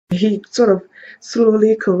He sort of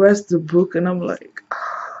slowly caressed the book, and I'm like,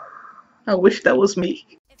 I wish that was me.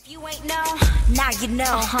 If you ain't know, now you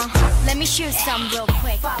know. Let me shoot some real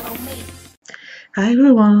quick. Follow me. Hi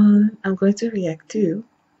everyone, I'm going to react to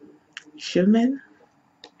Xiumin,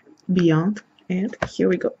 Beyond, and here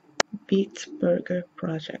we go. Beatburger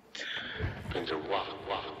Project.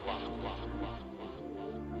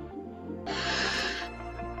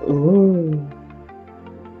 Ooh.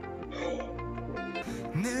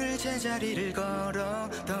 늘 제자리를 걸어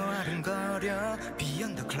더 아른거려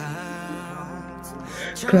Beyond the clouds.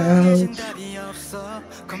 정해진 답이 없어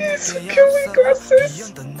겁낼 게 없어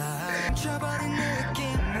Beyond the night. 져버린 느낌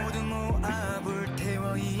모두 모아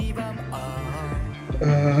불태워 이 밤.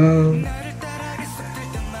 나를 따라 계속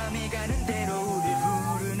들던 맘이 가는 대로 우릴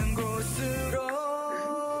부르는 곳으로.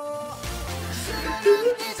 시간은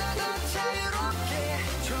잊어도 자유롭게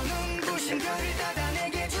저 눈부신 별을 닫아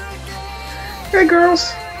내게 줄게. Hey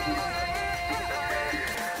girls.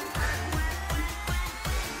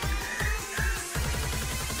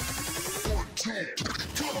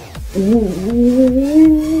 Ooh.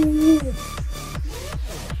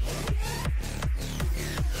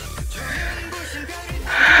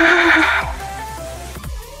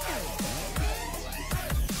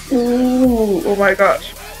 Ooh, oh my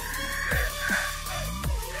gosh.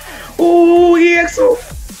 Ooh, EXO.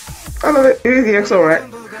 I love it. It is EXO, right?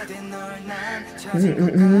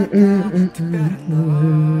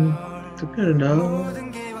 Good enough.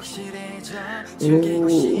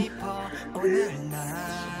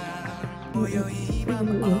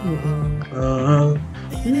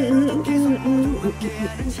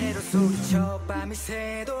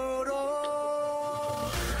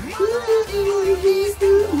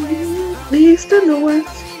 Least the noise.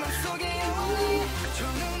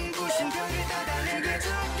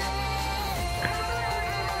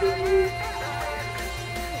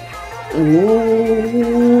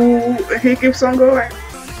 Ooh, he keeps on going.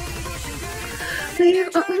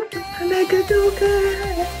 Make it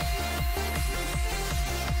okay.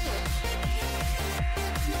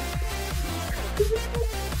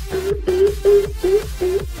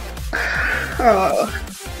 Oh.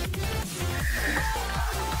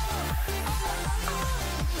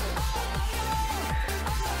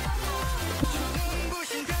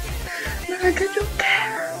 Make it okay.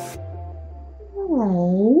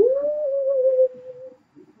 Oh.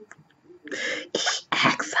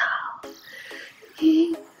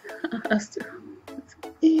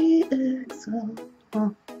 EXO.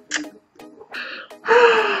 Oh.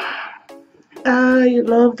 I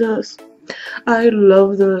love this. I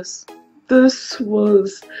love this. This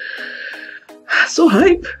was so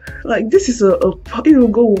hype. Like, this is a it will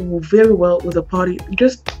go very well with a party.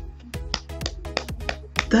 Just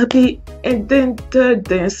the beat and then the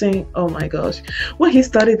dancing. Oh my gosh, when he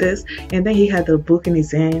started this and then he had the book in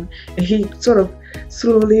his hand and he sort of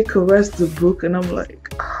slowly caressed the book, and I'm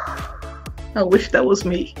like, I wish that was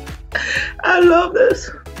me. I love this.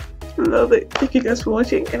 Love it. Thank you guys for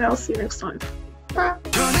watching, and I'll see you next time. Bye.